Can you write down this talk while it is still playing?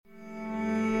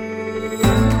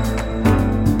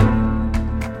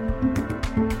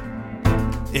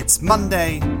It's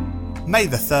Monday, May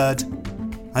the 3rd,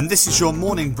 and this is your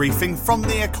morning briefing from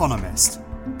The Economist.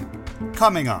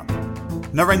 Coming up,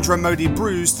 Narendra Modi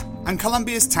bruised and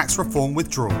Colombia's tax reform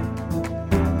withdrawn.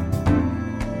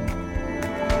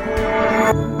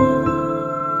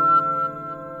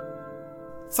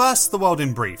 First, the world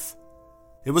in brief.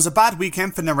 It was a bad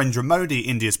weekend for Narendra Modi,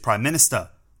 India's Prime Minister.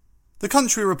 The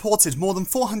country reported more than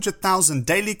 400,000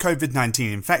 daily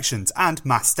COVID-19 infections and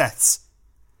mass deaths.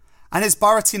 And his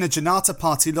Bharatiya Janata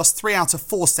party lost 3 out of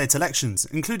 4 state elections,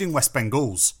 including West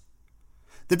Bengal's.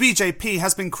 The BJP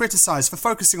has been criticised for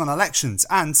focusing on elections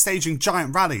and staging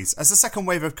giant rallies as the second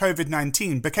wave of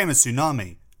COVID-19 became a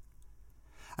tsunami.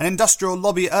 An industrial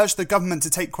lobby urged the government to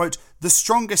take, quote, the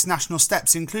strongest national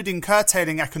steps, including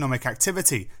curtailing economic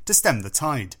activity, to stem the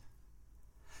tide.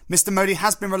 Mr. Modi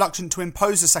has been reluctant to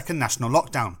impose a second national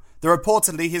lockdown, though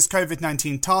reportedly his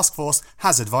COVID-19 task force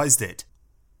has advised it.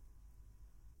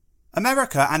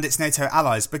 America and its NATO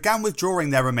allies began withdrawing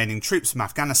their remaining troops from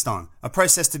Afghanistan, a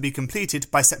process to be completed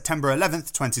by September 11,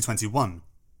 2021.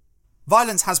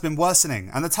 Violence has been worsening,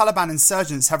 and the Taliban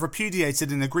insurgents have repudiated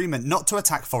an agreement not to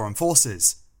attack foreign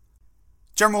forces.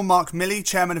 General Mark Milley,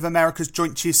 chairman of America's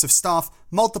Joint Chiefs of Staff,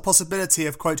 mulled the possibility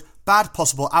of, quote, bad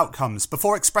possible outcomes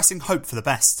before expressing hope for the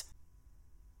best.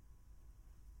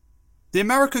 The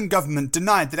American government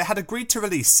denied that it had agreed to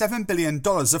release $7 billion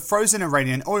of frozen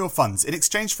Iranian oil funds in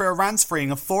exchange for Iran's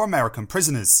freeing of 4 American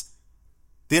prisoners.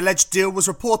 The alleged deal was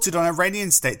reported on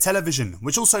Iranian state television,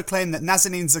 which also claimed that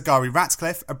Nazanin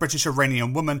Zaghari-Ratcliffe, a British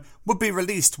Iranian woman, would be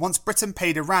released once Britain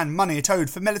paid Iran money it owed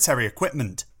for military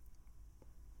equipment.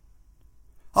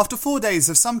 After 4 days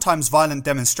of sometimes violent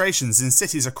demonstrations in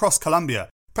cities across Colombia,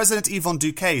 President Ivan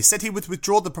Duque said he would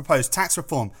withdraw the proposed tax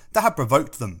reform that had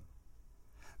provoked them.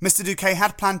 Mr. Duque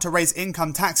had planned to raise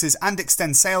income taxes and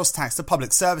extend sales tax to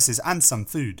public services and some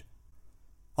food.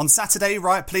 On Saturday,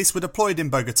 riot police were deployed in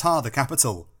Bogotá, the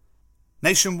capital.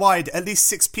 Nationwide, at least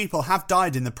 6 people have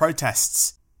died in the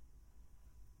protests.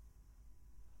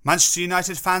 Manchester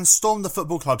United fans stormed the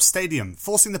football club's stadium,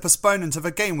 forcing the postponement of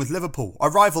a game with Liverpool, a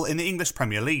rival in the English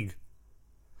Premier League.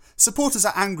 Supporters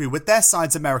are angry with their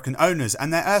side's American owners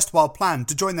and their erstwhile plan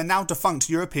to join the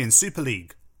now-defunct European Super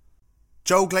League.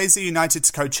 Joel Glazer,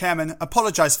 United's co-chairman,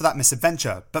 apologised for that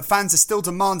misadventure, but fans are still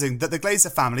demanding that the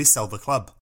Glazer family sell the club.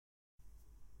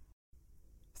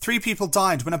 3 people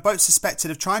died when a boat suspected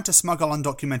of trying to smuggle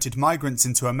undocumented migrants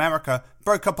into America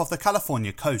broke up off the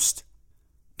California coast.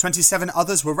 27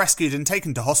 others were rescued and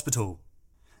taken to hospital.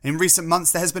 In recent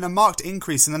months, there has been a marked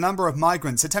increase in the number of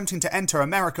migrants attempting to enter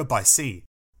America by sea.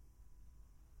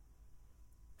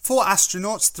 4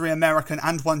 astronauts, 3 American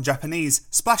and 1 Japanese,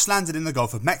 splash-landed in the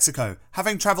Gulf of Mexico,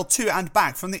 having travelled to and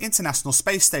back from the International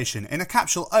Space Station in a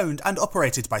capsule owned and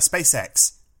operated by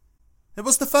SpaceX. It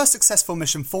was the first successful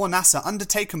mission for NASA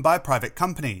undertaken by a private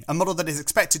company, a model that is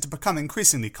expected to become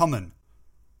increasingly common.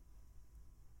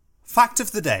 Fact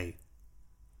of the day.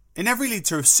 In every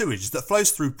litre of sewage that flows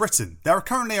through Britain, there are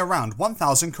currently around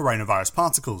 1,000 coronavirus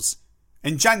particles.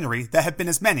 In January, there have been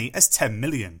as many as 10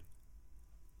 million.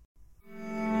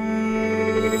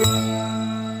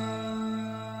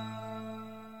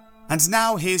 And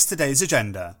now here's today's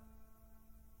agenda.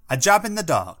 A jab in the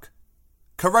dark.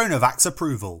 Coronavax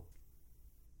approval.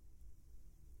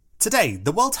 Today,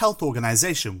 the World Health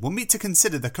Organization will meet to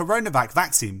consider the Coronavac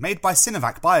vaccine made by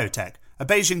Sinovac Biotech, a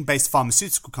Beijing-based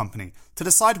pharmaceutical company, to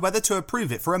decide whether to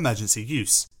approve it for emergency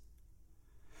use.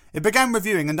 It began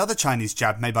reviewing another Chinese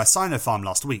jab made by Sinopharm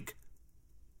last week.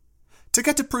 To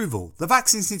get approval, the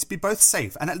vaccines need to be both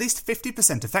safe and at least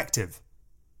 50% effective.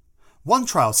 One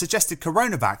trial suggested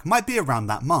Coronavac might be around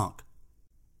that mark.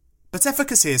 But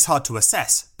efficacy is hard to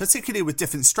assess, particularly with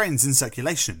different strains in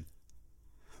circulation.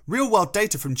 Real-world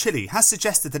data from Chile has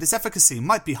suggested that its efficacy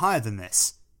might be higher than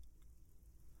this.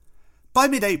 By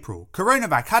mid-April,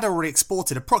 Coronavac had already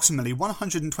exported approximately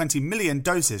 120 million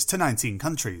doses to 19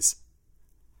 countries.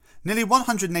 Nearly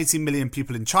 180 million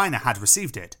people in China had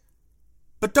received it.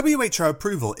 But WHO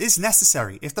approval is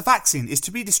necessary if the vaccine is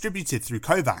to be distributed through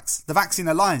COVAX, the vaccine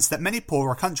alliance that many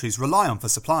poorer countries rely on for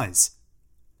supplies.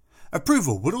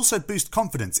 Approval would also boost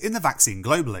confidence in the vaccine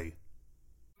globally.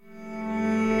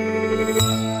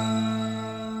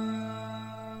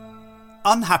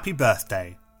 Unhappy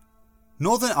birthday.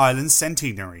 Northern Ireland's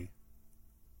centenary.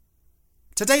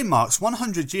 Today marks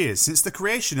 100 years since the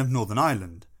creation of Northern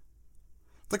Ireland.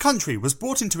 The country was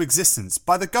brought into existence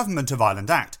by the Government of Ireland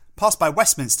Act, passed by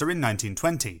Westminster in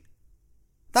 1920.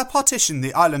 That partitioned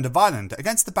the island of Ireland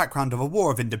against the background of a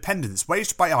war of independence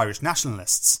waged by Irish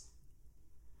nationalists.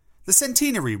 The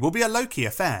centenary will be a low-key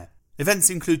affair. Events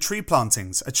include tree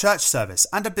plantings, a church service,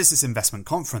 and a business investment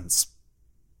conference.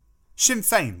 Sinn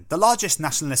Féin, the largest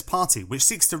nationalist party which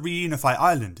seeks to reunify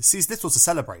Ireland, sees little to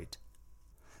celebrate.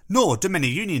 Nor do many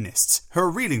unionists, who are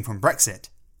reeling from Brexit.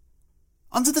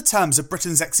 Under the terms of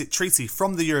Britain's exit treaty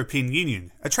from the European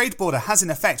Union, a trade border has in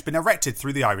effect been erected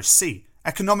through the Irish Sea,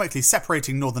 economically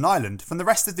separating Northern Ireland from the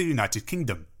rest of the United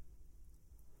Kingdom.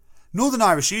 Northern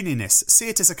Irish Unionists see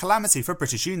it as a calamity for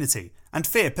British unity, and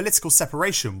fear political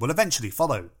separation will eventually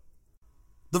follow.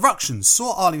 The Ructions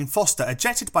saw Arlene Foster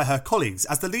ejected by her colleagues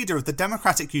as the leader of the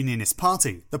Democratic Unionist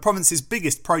Party, the province's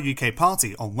biggest pro-UK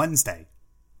party, on Wednesday.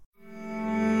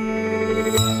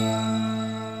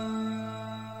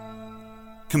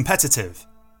 Competitive.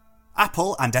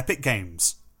 Apple and Epic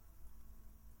Games.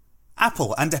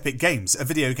 Apple and Epic Games, a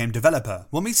video game developer,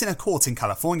 will meet in a court in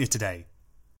California today.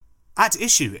 At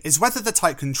issue is whether the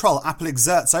tight control Apple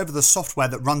exerts over the software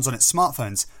that runs on its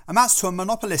smartphones amounts to a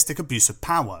monopolistic abuse of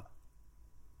power.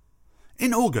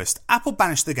 In August, Apple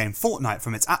banished the game Fortnite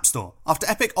from its App Store after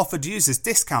Epic offered users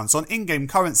discounts on in-game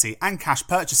currency and cash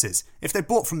purchases if they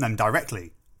bought from them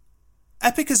directly.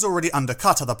 Epic has already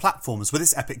undercut other platforms with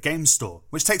its Epic Games Store,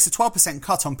 which takes a 12%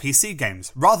 cut on PC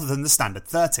games rather than the standard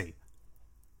 30%.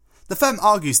 The firm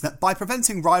argues that by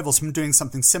preventing rivals from doing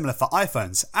something similar for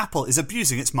iPhones, Apple is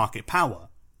abusing its market power.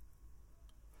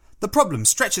 The problem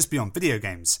stretches beyond video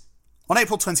games. On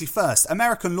April 21st,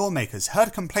 American lawmakers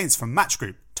heard complaints from Match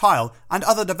Group, Tile, and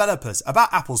other developers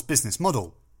about Apple's business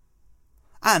model.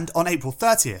 And on April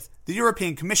 30th, the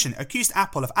European Commission accused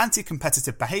Apple of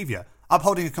anti-competitive behaviour,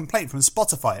 upholding a complaint from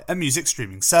Spotify, a music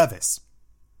streaming service.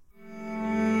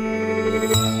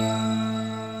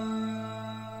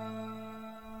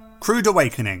 Crude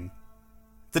Awakening.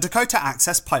 The Dakota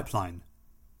Access Pipeline.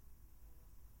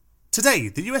 Today,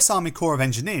 the US Army Corps of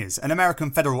Engineers, an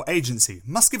American federal agency,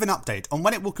 must give an update on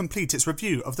when it will complete its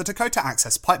review of the Dakota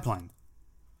Access Pipeline.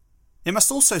 It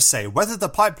must also say whether the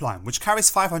pipeline, which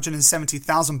carries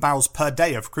 570,000 barrels per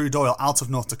day of crude oil out of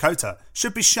North Dakota,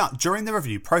 should be shut during the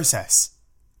review process.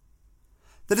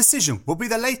 The decision will be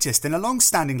the latest in a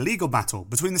long-standing legal battle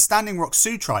between the Standing Rock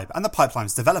Sioux tribe and the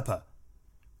pipeline's developer.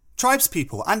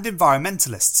 Tribespeople and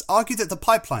environmentalists argue that the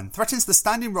pipeline threatens the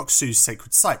Standing Rock Sioux's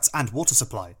sacred sites and water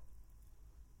supply.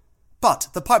 But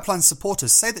the pipeline's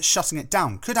supporters say that shutting it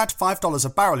down could add $5 a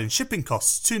barrel in shipping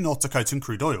costs to North Dakotan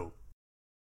crude oil.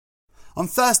 On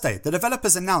Thursday, the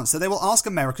developers announced that they will ask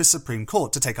America's Supreme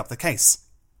Court to take up the case.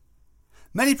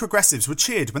 Many progressives were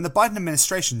cheered when the Biden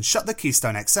administration shut the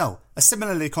Keystone XL, a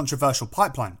similarly controversial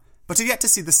pipeline, but are yet to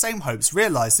see the same hopes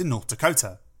realised in North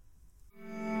Dakota.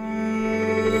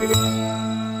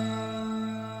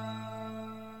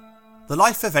 The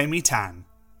Life of Amy Tan.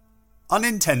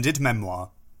 Unintended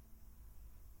Memoir.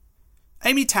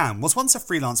 Amy Tan was once a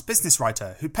freelance business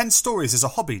writer who penned stories as a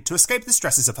hobby to escape the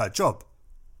stresses of her job.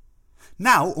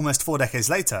 Now, almost 4 decades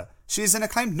later, she is an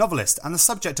acclaimed novelist and the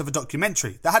subject of a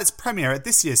documentary that had its premiere at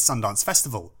this year's Sundance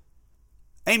Festival.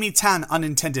 Amy Tan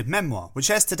Unintended Memoir,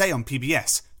 which airs today on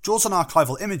PBS, draws on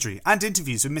archival imagery and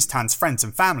interviews with Miss Tan's friends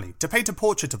and family to paint a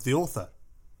portrait of the author.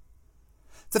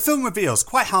 The film reveals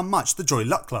quite how much The Joy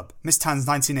Luck Club, Miss Tan's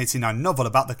 1989 novel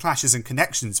about the clashes and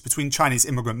connections between Chinese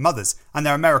immigrant mothers and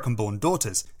their American-born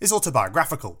daughters, is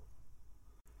autobiographical.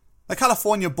 The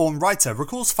California-born writer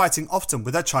recalls fighting often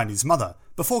with her Chinese mother,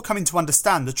 before coming to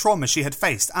understand the trauma she had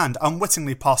faced and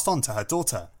unwittingly passed on to her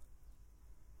daughter.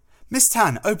 Miss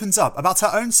Tan opens up about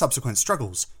her own subsequent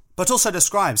struggles, but also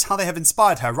describes how they have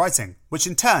inspired her writing, which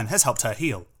in turn has helped her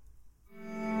heal.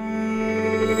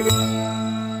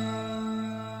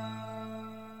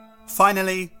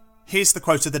 Finally, here's the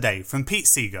quote of the day from Pete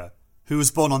Seeger, who was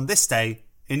born on this day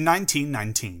in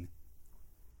 1919.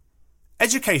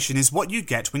 Education is what you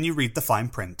get when you read the fine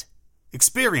print.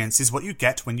 Experience is what you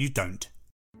get when you don't.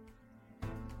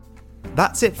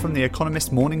 That's it from the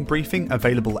Economist morning briefing,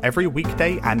 available every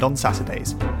weekday and on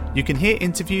Saturdays. You can hear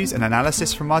interviews and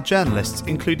analysis from our journalists,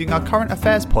 including our current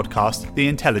affairs podcast, The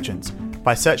Intelligence,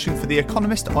 by searching for The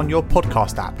Economist on your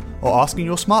podcast app or asking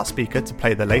your smart speaker to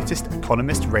play the latest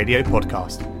Economist radio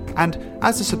podcast. And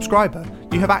as a subscriber,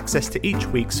 you have access to each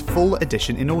week's full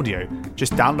edition in audio.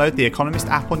 Just download the Economist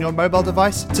app on your mobile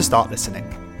device to start listening.